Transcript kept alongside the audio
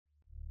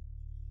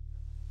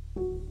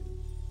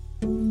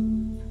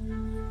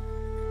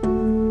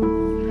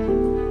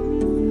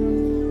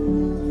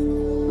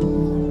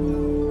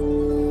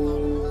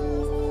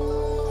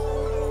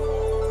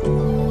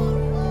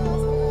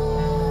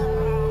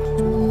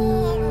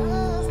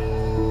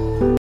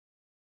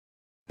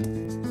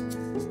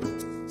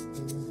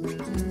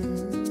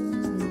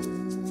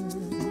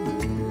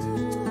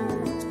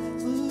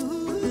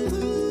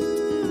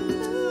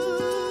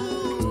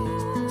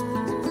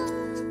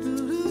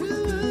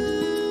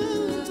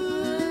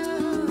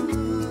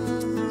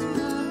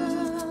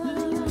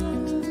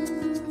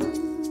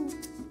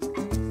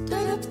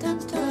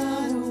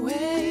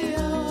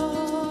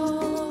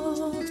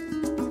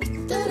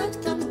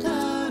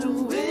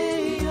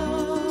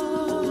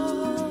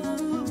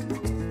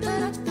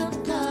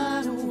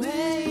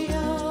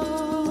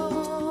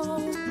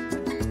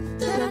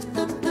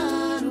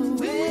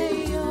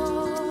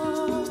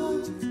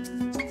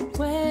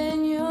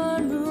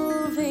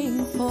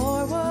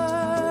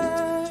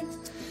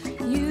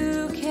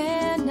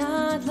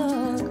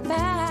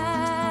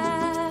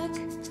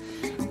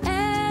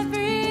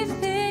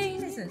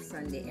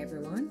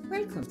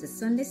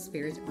Sunday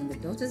Spirit on the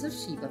Daughters of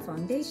Sheba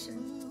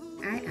Foundation.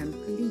 I am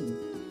Colleen.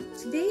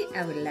 Today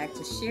I would like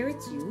to share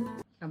with you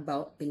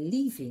about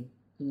believing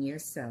in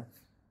yourself.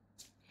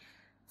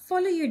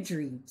 Follow your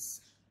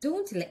dreams.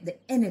 Don't let the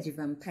energy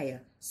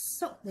vampire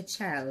suck the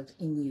child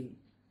in you,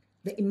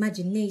 the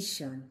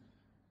imagination,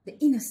 the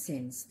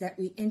innocence that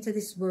we enter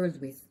this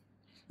world with.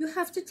 You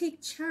have to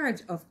take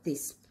charge of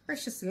this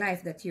precious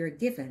life that you're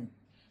given.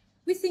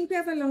 We think we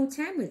have a long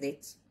time with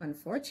it.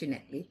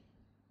 Unfortunately,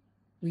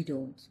 we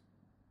don't.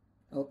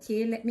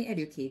 Okay, let me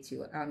educate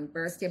you and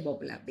burst your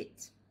bubble a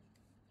bit.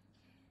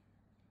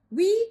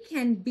 We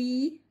can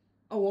be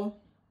our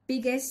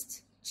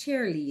biggest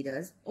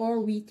cheerleaders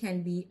or we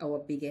can be our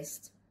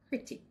biggest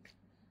critic.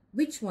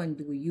 Which one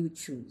do you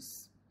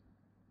choose?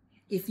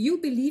 If you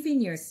believe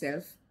in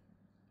yourself,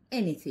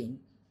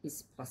 anything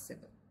is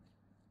possible.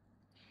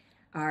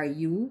 Are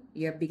you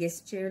your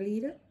biggest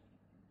cheerleader?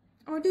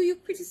 Or do you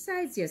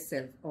criticize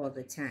yourself all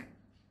the time?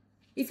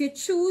 If you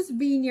choose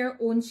being your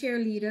own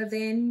cheerleader,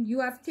 then you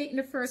have taken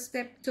the first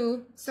step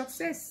to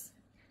success.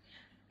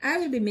 I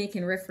will be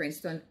making reference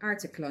to an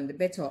article on the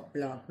Better Up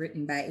blog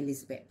written by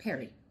Elizabeth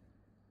Perry.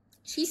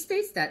 She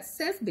states that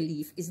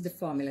self-belief is the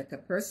formula to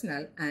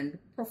personal and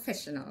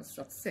professional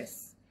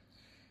success.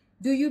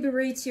 Do you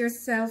berate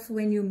yourself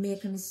when you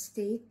make a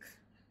mistake?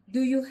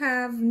 Do you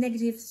have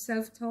negative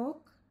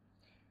self-talk?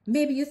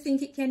 Maybe you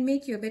think it can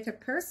make you a better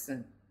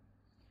person.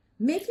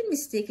 Making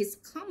mistakes is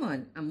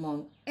common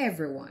among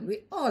everyone.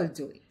 We all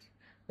do it.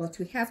 But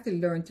we have to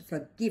learn to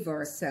forgive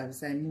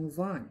ourselves and move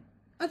on.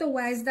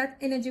 Otherwise, that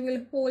energy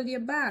will hold you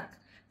back,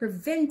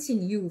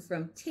 preventing you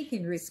from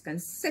taking risks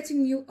and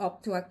setting you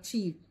up to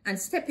achieve and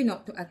stepping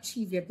up to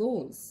achieve your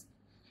goals.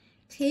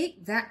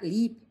 Take that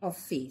leap of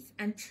faith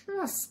and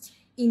trust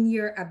in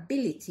your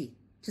ability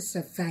to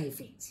survive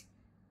it.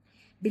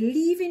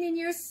 Believing in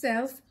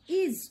yourself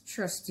is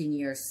trusting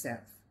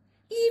yourself.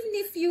 Even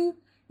if you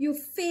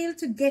fail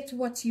to get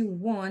what you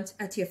want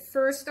at your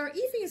first or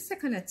even your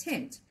second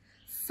attempt,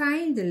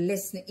 find the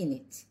lesson in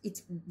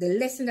it. The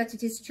lesson that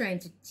it is trying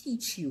to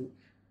teach you,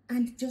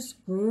 and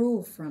just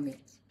grow from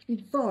it,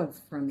 evolve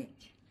from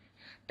it.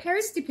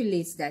 Perry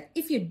stipulates that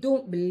if you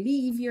don't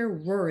believe you're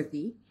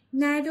worthy,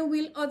 neither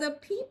will other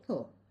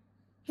people.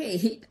 Hey,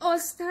 it all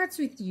starts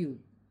with you.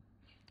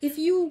 If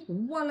you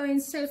wallow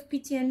in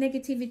self-pity and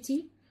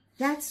negativity,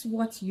 that's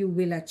what you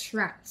will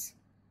attract.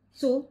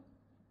 So,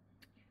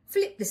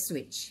 flip the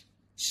switch.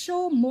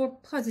 Show more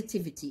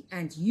positivity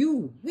and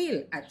you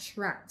will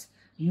attract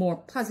more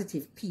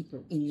positive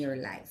people in your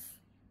life.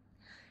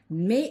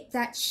 Make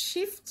that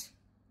shift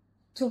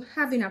to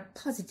having a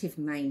positive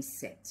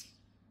mindset.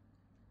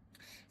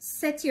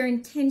 Set your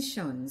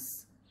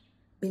intentions.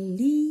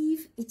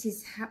 Believe it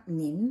is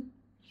happening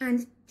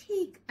and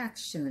take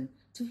action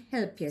to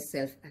help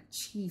yourself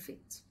achieve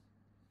it.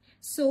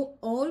 So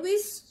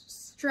always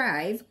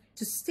strive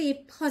to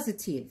stay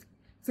positive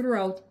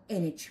throughout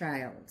any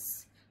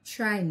trials.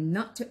 Try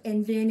not to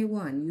envy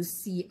anyone you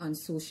see on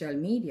social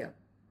media,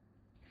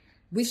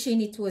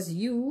 wishing it was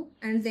you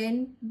and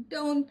then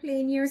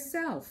downplaying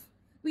yourself.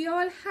 We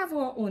all have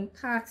our own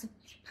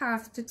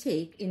path to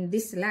take in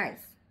this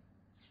life.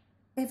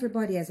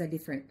 Everybody has a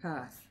different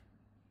path,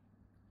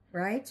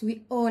 right?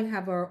 We all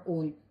have our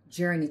own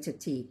journey to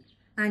take,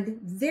 and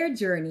their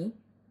journey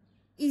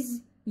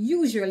is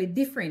usually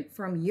different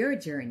from your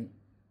journey.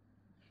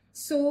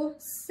 So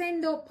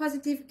send out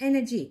positive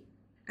energy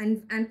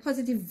and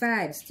positive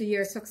vibes to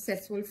your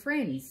successful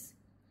friends.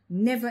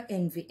 Never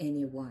envy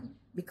anyone,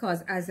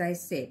 because as I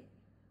said,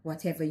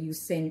 whatever you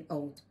send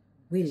out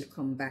will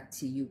come back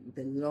to you.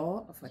 The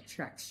law of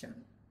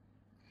attraction.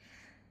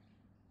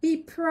 Be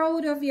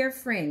proud of your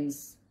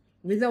friends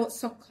without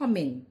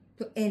succumbing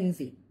to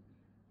envy.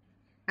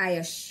 I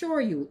assure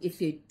you,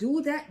 if you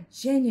do that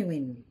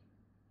genuinely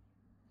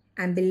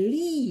and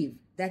believe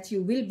that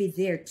you will be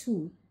there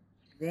too,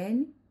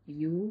 then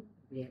you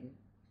will.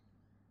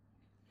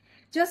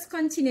 Just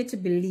continue to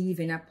believe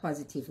in a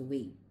positive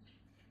way.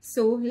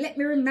 So let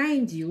me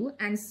remind you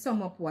and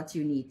sum up what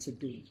you need to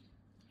do.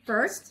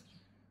 First,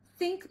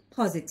 think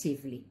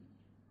positively.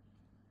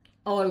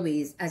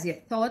 Always, as your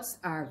thoughts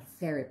are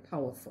very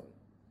powerful.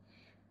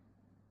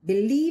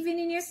 Believing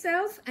in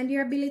yourself and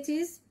your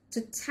abilities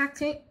to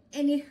tackle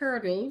any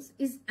hurdles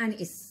is an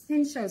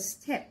essential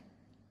step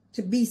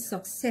to be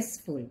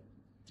successful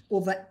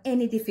over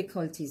any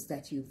difficulties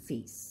that you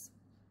face.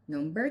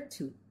 Number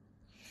 2,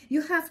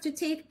 you have to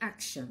take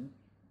action.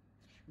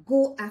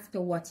 Go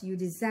after what you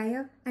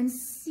desire and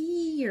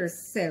see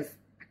yourself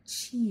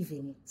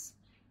achieving it,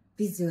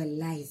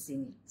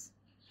 visualizing it.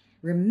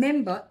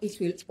 Remember, it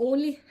will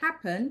only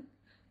happen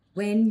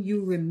when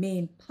you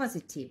remain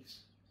positive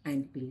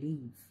and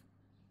believe.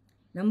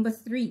 Number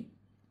 3,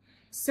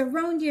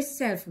 surround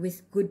yourself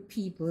with good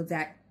people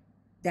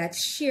that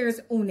shares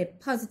only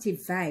positive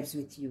vibes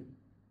with you.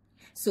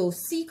 So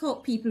seek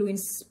out people who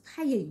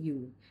inspire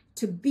you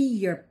to be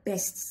your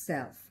best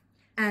self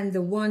and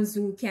the ones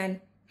who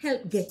can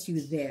help get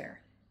you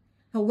there.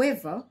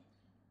 However,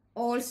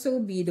 also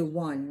be the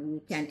one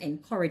who can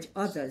encourage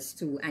others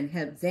to and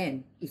help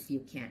them if you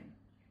can.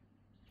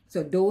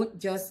 So don't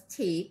just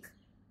take,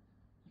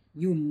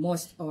 you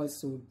must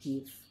also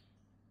give.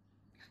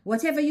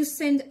 Whatever you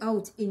send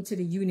out into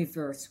the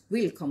universe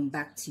will come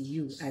back to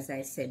you, as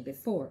I said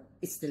before.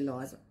 It's the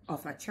laws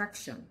of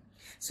attraction.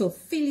 So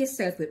fill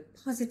yourself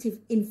with positive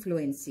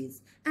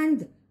influences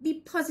and be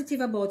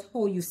positive about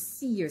how you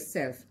see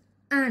yourself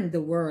and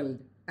the world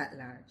at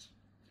large,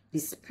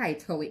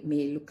 despite how it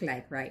may look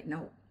like right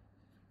now.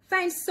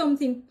 Find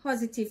something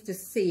positive to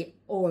say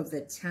all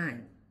the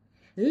time.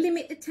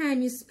 Limit the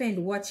time you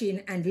spend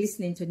watching and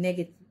listening to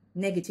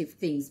negative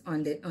things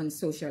on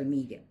social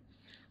media.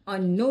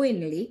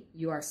 Unknowingly,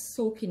 you are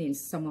soaking in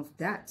some of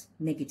that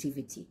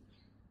negativity.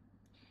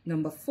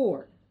 Number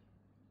 4.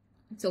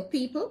 So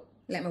people,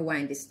 let me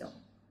wind this down.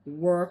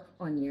 Work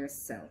on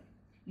yourself.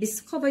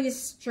 Discover your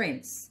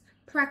strengths.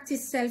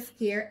 Practice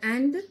self-care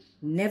and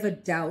never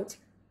doubt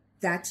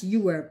that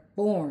you were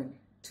born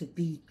to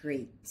be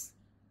great.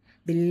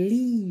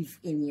 Believe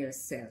in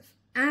yourself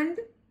and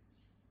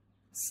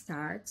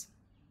start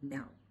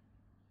now.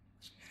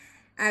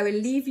 I will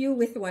leave you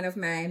with one of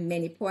my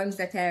many poems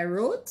that I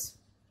wrote.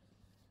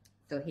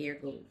 So here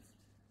goes.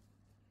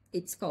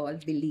 It's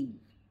called Believe.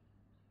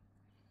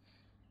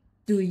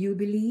 Do you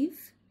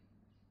believe,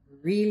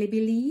 really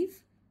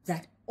believe,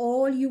 that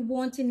all you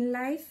want in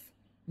life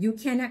you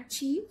can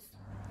achieve?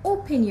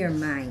 Open your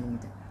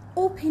mind,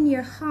 open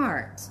your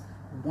heart.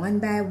 One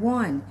by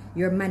one,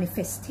 your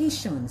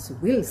manifestations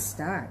will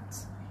start.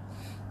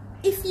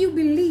 If you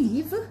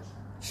believe,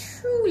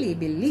 truly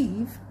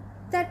believe,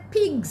 that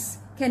pigs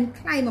can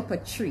climb up a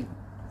tree,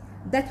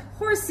 that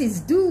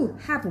horses do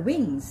have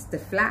wings to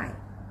fly.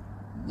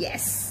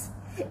 Yes,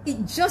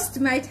 it just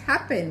might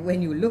happen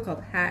when you look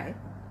up high.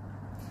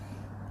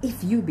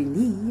 If you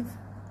believe,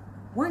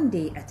 one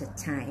day at a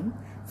time,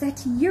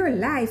 that your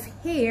life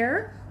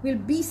here will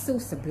be so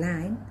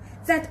sublime,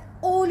 that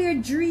all your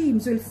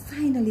dreams will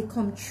finally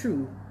come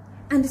true,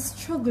 and the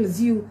struggles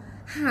you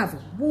have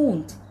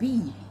won't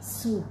be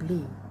so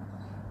blue.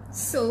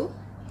 So,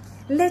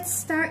 let's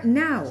start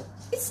now.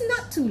 It's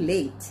not too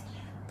late.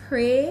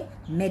 Pray,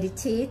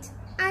 meditate,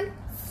 and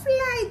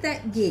fly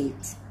that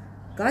gate.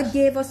 God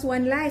gave us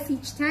one life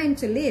each time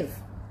to live.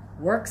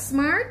 Work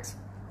smart,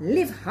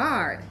 live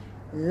hard,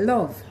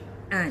 love,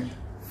 and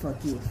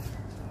forgive.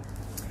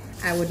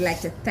 I would like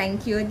to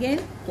thank you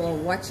again for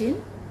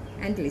watching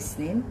and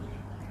listening.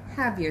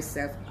 Have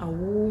yourself a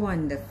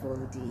wonderful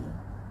day.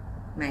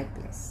 My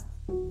blessed.